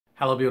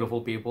Hello beautiful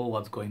people,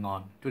 what's going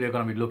on? Today we're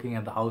going to be looking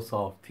at the house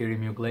of Thierry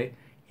Mugler.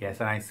 Yes,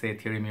 and I say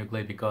Thierry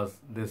Mugler because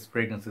this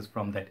fragrance is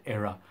from that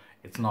era.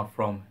 It's not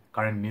from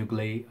current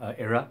Mugler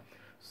era.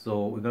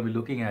 So we're going to be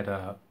looking at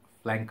a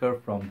flanker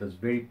from this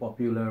very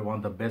popular, one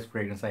of the best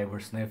fragrance I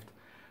ever sniffed.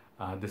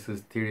 This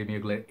is Thierry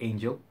Mugler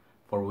Angel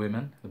for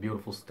women, the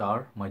beautiful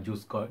star. My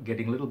juice got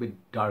getting a little bit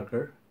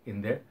darker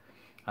in there.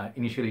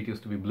 Initially it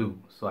used to be blue,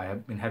 so I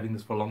have been having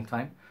this for a long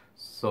time.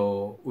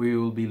 So we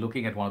will be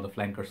looking at one of the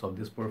flankers of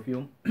this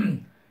perfume.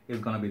 It's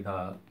gonna be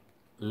the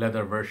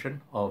leather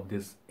version of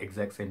this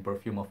exact same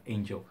perfume of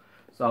Angel.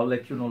 So I'll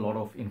let you know a lot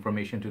of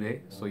information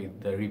today. So if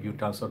the review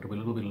turns out to be a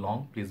little bit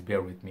long, please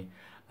bear with me.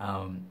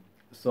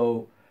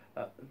 Thierry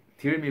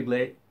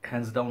Mugler,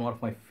 hands down one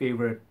of my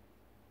favorite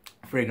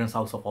fragrance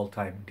house of all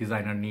time,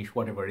 designer, niche,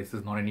 whatever. This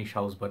is not a niche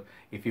house, but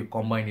if you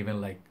combine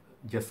even like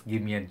just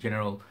give me a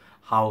general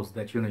house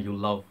that you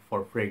love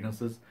for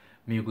fragrances,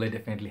 Mugler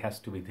definitely has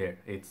to be there.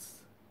 It's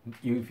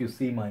if you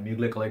see my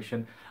Mugler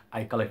collection,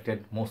 I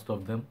collected most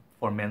of them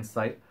for men's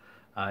side,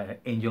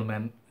 Angel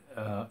Men,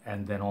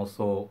 and then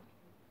also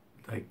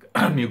like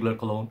Mugler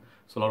cologne,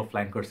 so a lot of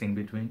flankers in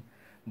between.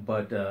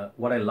 But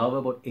what I love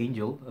about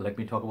Angel, let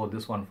me talk about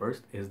this one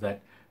first, is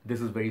that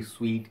this is very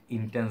sweet,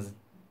 intense,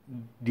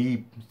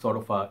 deep, sort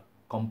of a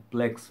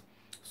complex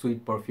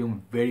sweet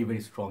perfume, very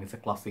very strong. It's a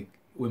classic.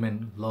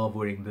 Women love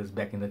wearing this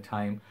back in the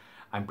time.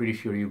 I'm pretty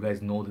sure you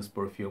guys know this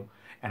perfume,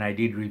 and I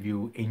did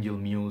review Angel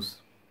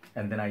Muse,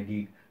 and then I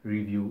did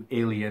review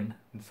Alien,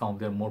 some of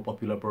their more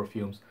popular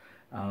perfumes.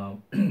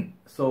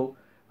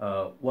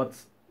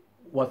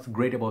 What's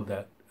great about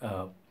that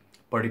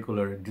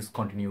particular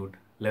discontinued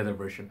leather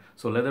version?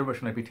 So leather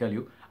version, let me tell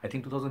you, I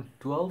think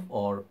 2012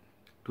 or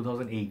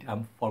 2008,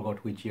 I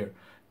forgot which year,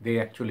 they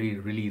actually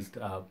released,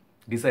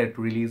 decided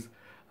to release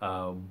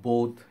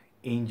both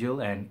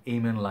Angel and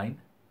Amin line.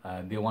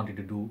 They wanted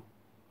to do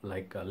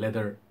like a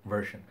leather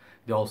version.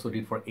 They also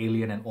did for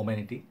Alien and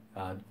Womanity,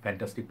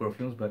 fantastic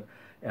perfumes, but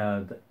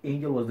the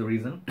Angel was the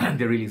reason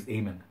they released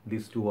Amin.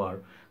 These two are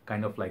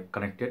kind of like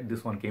connected.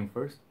 This one came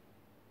first,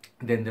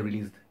 then they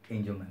released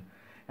Angel Men.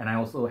 And I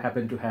also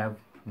happen to have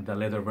the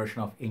leather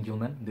version of Angel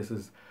Men. This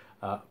is,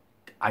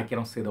 I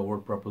cannot say the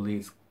word properly,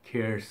 it's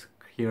here,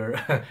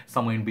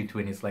 somewhere in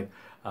between. It's like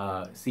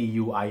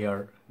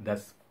C-U-I-R,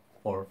 that's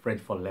for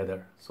French for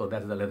leather. So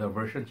that's the leather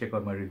version. Check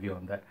out my review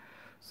on that.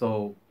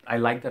 So I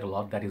like that a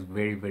lot. That is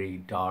very very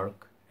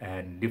dark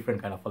and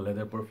different kind of a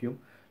leather perfume.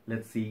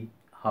 Let's see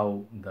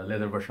how the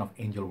leather version of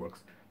Angel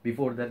works.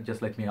 Before that,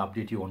 just let me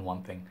update you on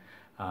one thing.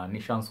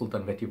 Nishan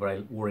Sultan Vetiver,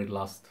 I wore it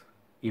last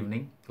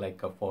evening, like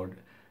for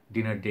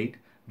dinner date.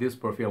 This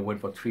perfume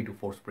went for 3 to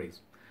 4 sprays.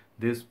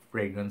 This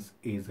fragrance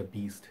is a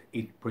beast.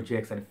 It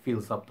projects and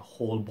fills up the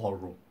whole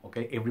ballroom.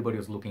 Okay, everybody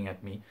was looking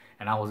at me,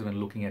 and I was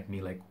even looking at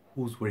me like,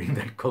 who's wearing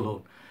that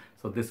cologne?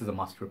 So this is a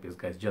masterpiece,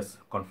 guys. Just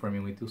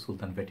confirming with you,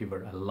 Sultan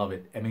Vetiver. I love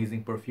it.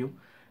 Amazing perfume.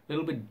 A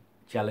little bit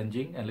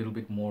challenging and a little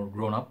bit more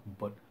grown up,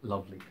 but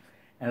lovely.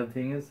 And the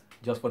thing is,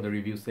 just for the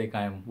review's sake,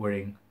 I am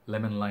wearing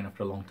Lemon line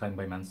after a long time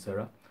by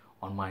Mancera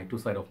on my two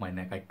side of my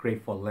neck. I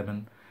crave for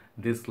lemon.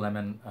 This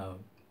lemon,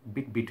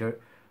 bit bitter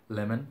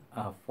lemon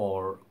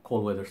for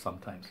cold weather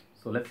sometimes.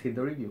 So let's hit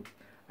the review.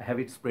 I have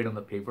it sprayed on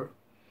the paper.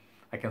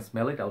 I can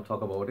smell it. I'll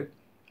talk about it.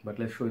 But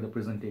let's show you the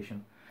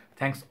presentation.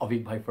 Thanks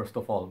Auveek bhai, first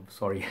of all.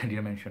 Sorry, I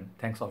didn't mention.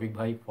 Thanks Auveek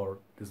bhai for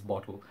this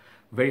bottle.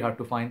 Very hard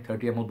to find.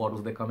 30 ml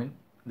bottles they come in.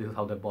 This is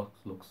how that box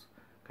looks.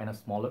 Kind of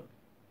smaller.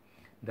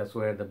 That's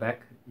where the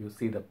back, you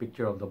see the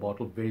picture of the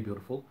bottle. Very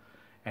beautiful.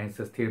 And it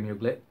says Thierry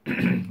Mugler.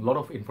 A lot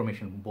of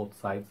information on both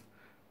sides.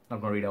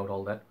 Not going to read out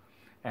all that.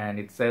 And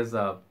it says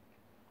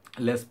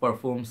Les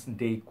Parfums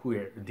de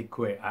Cuir.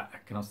 I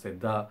cannot say.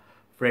 The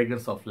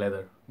fragrance of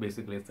leather.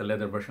 Basically, it's the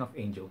leather version of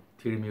Angel.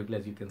 Thierry Mugler,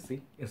 as you can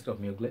see, instead of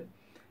Mugler.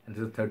 And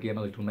this is 30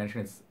 ml. It will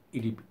mention its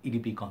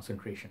EDP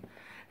concentration.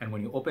 And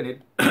when you open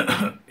it,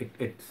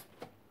 it's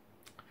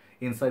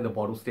inside the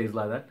bottle stays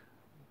like that.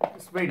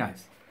 It's very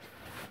nice.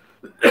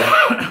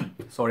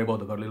 Sorry about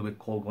the got a little bit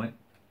cold going.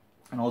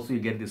 And also you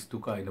get these two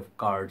kind of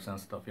cards and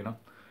stuff,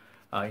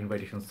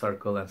 invitation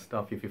circle and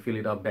stuff. If you fill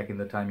it up, back in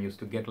the time you used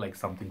to get like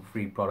something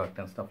free product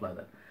and stuff like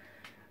that.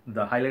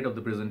 The highlight of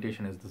the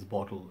presentation is this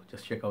bottle.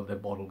 Just check out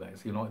that bottle,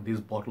 guys. These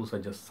bottles are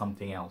just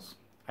something else.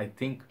 I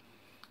think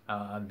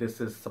this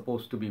is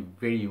supposed to be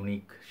very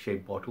unique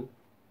shaped bottle.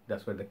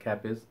 That's where the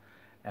cap is,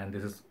 and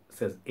this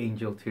says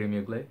Angel Thierry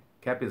Mugler.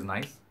 Cap is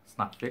nice, it's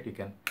not fit. You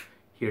can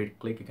hear it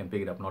click, you can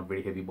pick it up. Not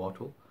very heavy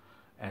bottle.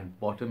 And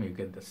bottom you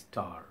get the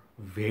star.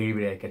 Very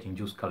very eye-catching.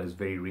 Juice color is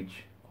very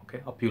rich.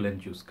 Okay,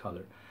 opulent juice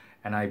color.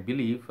 And I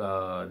believe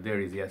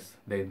there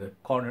in the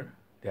corner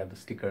they have the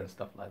sticker and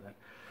stuff like that.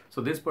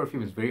 So this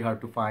perfume is very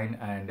hard to find,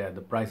 and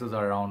the prices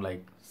are around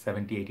like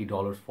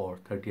 $70-80 for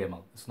 30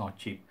 ml. It's not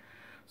cheap.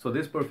 So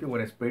this perfume,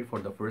 when I sprayed for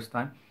the first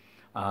time,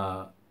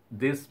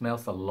 this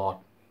smells a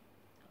lot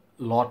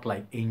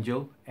like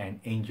Angel and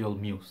Angel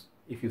Muse.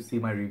 If you see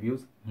my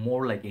reviews,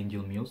 more like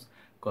Angel Muse,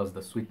 because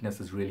the sweetness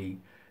is really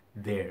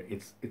there.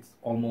 It's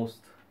almost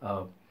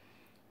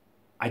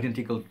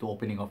identical to the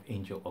opening of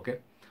Angel. Okay,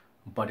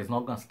 but it's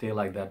not gonna stay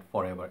like that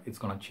forever. It's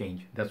gonna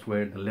change. That's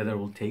where the leather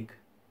will take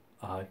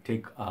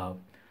take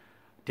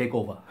take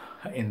over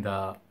in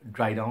the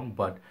dry down.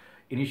 But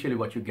initially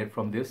what you get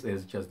from this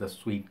is just the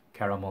sweet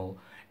caramel.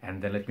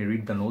 And then let me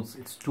read the notes.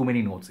 It's too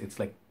many notes. It's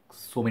like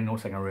so many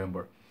notes I can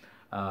remember.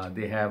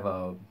 They have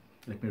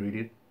let me read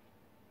it.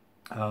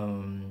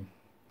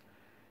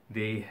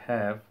 They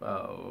have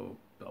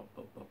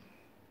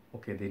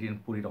okay, they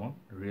didn't put it on,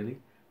 really.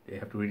 They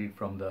have to read it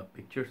from the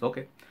pictures.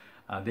 Okay.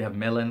 They have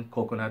melon,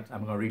 coconut.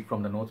 I'm gonna read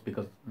from the notes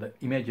because the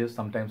images,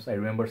 sometimes I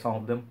remember some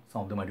of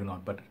them I do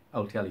not, but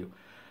I'll tell you.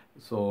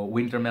 So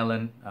winter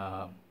melon,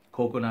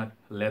 coconut,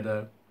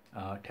 leather,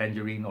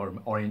 tangerine or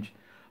orange,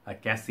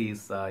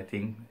 cassis, I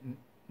think,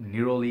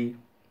 neroli,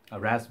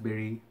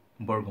 raspberry,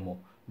 bergamot.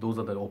 Those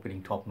are the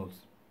opening top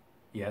notes.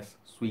 Yes,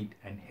 sweet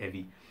and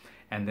heavy.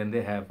 And then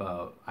they have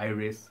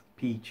iris,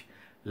 peach,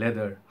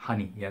 leather,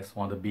 honey. Yes,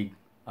 one of the big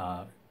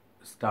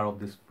star of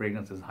this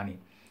fragrance is honey.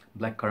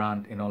 Black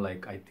currant, you know,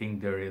 like I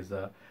think there is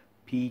a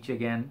peach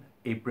again,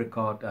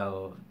 apricot,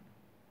 all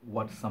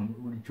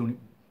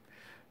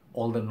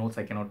the notes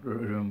I cannot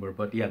remember,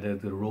 but yeah, there's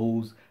the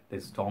rose,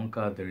 there's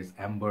tonka, there is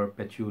amber,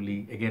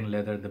 patchouli, again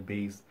leather, the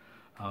base,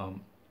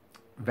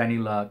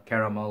 vanilla,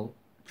 caramel,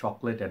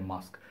 chocolate, and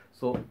musk.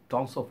 So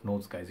tons of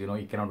notes, guys. You know,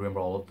 you cannot remember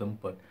all of them,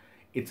 but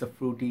it's a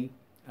fruity.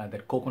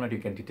 That coconut you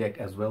can detect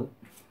as well.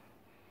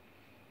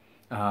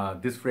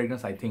 This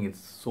fragrance, I think it's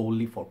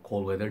solely for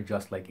cold weather,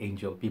 just like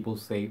Angel. People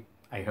say,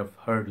 I have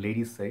heard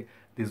ladies say,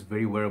 this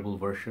very wearable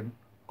version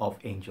of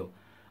Angel.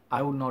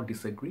 I would not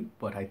disagree,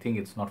 but I think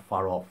it's not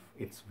far off.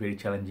 It's very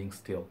challenging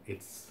still.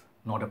 It's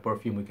not a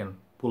perfume you can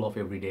pull off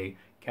every day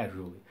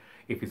casually.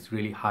 If it's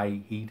really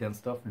high heat and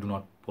stuff, do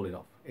not pull it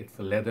off. It's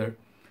a leather.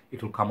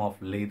 It will come off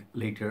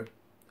later,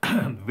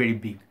 very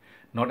big.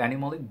 Not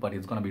animalic, but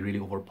it's going to be really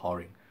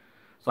overpowering.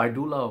 So I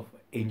do love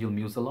Angel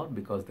Muse a lot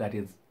because that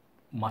is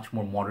much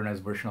more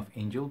modernized version of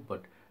Angel.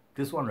 But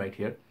this one right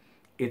here,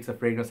 it's a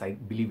fragrance I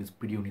believe is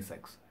pretty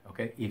unisex.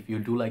 Okay, if you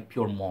do like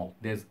pure malt,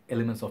 there's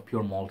elements of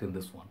pure malt in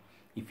this one.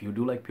 If you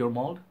do like pure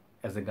malt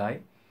as a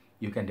guy,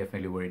 you can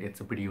definitely wear it. It's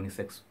a pretty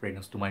unisex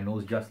fragrance to my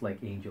nose, just like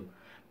Angel.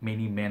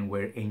 Many men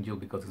wear Angel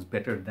because it's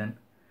better than,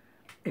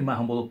 in my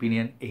humble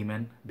opinion,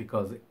 Amin,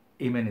 because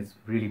Amin is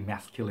really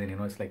masculine. You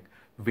know, it's like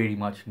very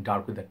much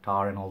dark with the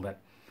tar and all that.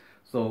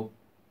 So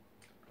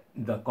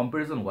the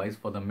comparison wise,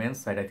 for the men's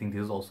side, I think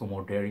this is also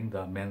more daring,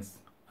 the men's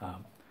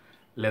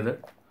leather.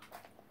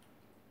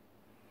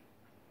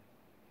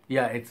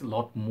 Yeah, it's a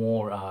lot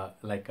more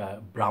like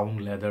a brown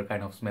leather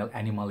kind of smell,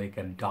 animalic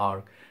and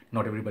dark.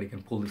 Not everybody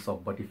can pull this off,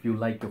 but if you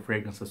like your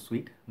fragrances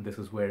sweet, this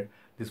is where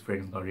this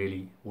fragrance will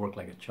really work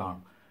like a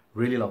charm.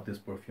 Really love this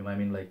perfume. I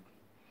mean, like,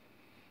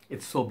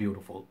 it's so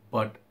beautiful.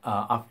 But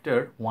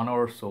after 1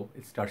 hour or so,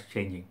 it starts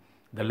changing.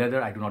 The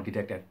leather I do not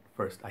detect at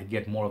first. I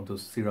get more of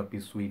those syrupy,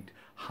 sweet,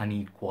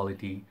 honeyed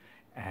quality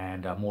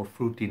and more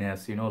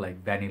fruitiness, you know,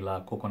 like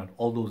vanilla, coconut,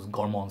 all those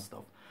gourmand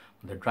stuff.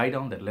 The dry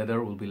down, that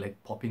leather will be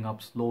like popping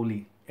up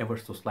slowly, ever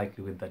so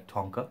slightly with that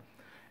tonka,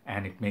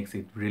 and it makes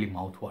it really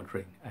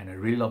mouth-watering. And I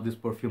really love this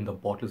perfume. The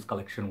bottle is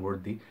collection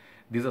worthy.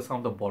 These are some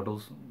of the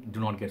bottles do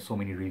not get so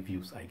many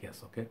reviews, I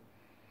guess. Okay,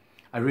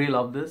 I really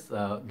love this.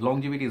 The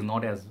longevity is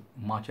not as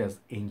much as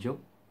Angel,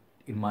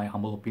 in my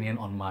humble opinion,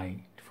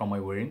 from my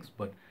wearings,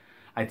 but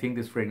I think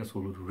this fragrance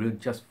will look really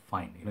just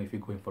fine. You know, if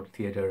you're going for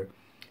theater,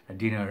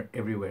 dinner,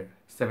 everywhere,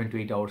 7 to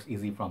 8 hours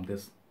easy from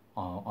this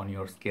on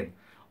your skin.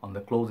 On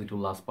the clothes, it will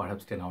last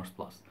perhaps 10 hours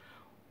plus.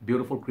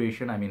 Beautiful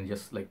creation. I mean,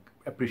 just like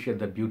appreciate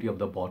the beauty of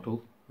the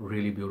bottle.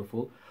 Really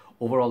beautiful.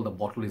 Overall, the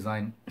bottle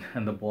design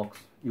and the box,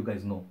 you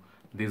guys know,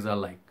 these are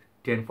like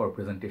 10 for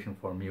presentation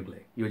for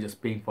Mugler. You're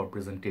just paying for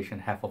presentation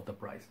half of the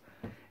price.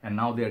 And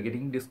now they are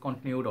getting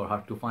discontinued or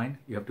hard to find.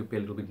 You have to pay a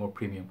little bit more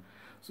premium.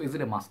 So is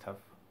it a must-have?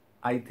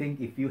 I think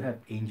if you have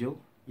Angel,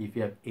 if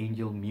you have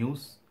Angel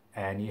Muse,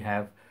 and you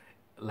have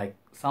like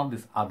some of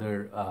this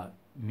other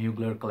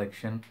Mugler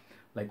collection,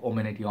 like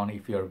Womanity on,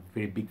 if you're a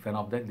very big fan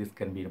of that, this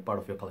can be a part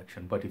of your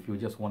collection. But if you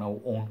just want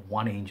to own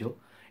one Angel,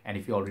 and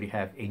if you already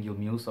have Angel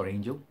Muse or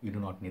Angel, you do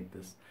not need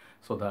this.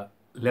 So the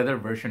leather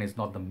version is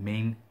not the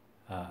main,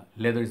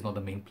 leather is not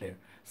the main player.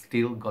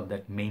 Still got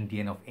that main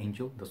DNA of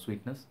Angel, the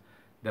sweetness.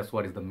 That's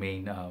what is the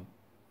main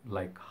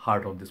like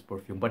heart of this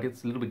perfume. But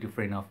it's a little bit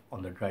different enough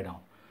on the dry down.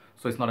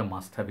 So it's not a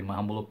must-have in my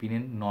humble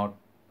opinion. Not,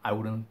 I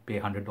wouldn't pay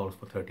 $100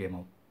 for 30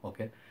 ml.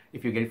 Okay,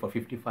 if you get it for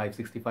 $55,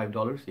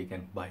 $65, you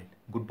can buy it.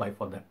 Good buy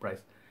for that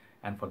price.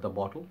 And for the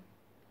bottle,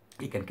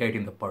 you can carry it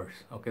in the purse.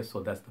 Okay, so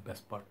that's the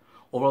best part.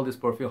 Overall, this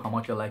perfume, how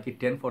much I like it?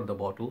 10 for the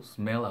bottle.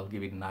 Smell, I'll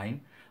give it 9.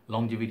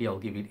 Longevity, I'll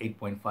give it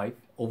 8.5.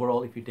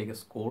 Overall, if you take a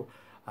score,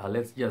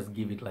 let's just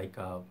give it like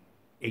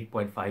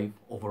 8.5.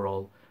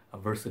 Overall,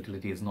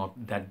 versatility is not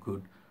that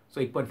good. So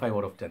 8.5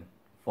 out of 10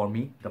 for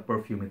me, the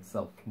perfume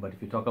itself. But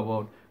if you talk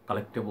about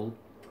collectible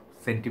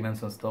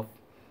sentiments and stuff,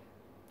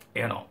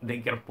 you know, they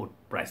can put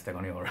price tag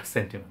on your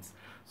sentiments.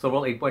 So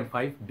overall,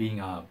 8.5 being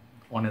a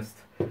honest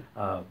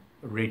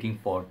rating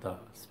for the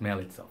smell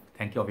itself.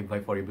 Thank you, Auveek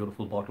bhai, for your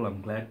beautiful bottle.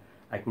 I'm glad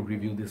I could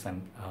review this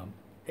and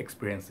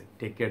experience it.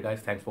 Take care,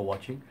 guys. Thanks for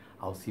watching.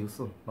 I'll see you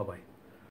soon. Bye bye.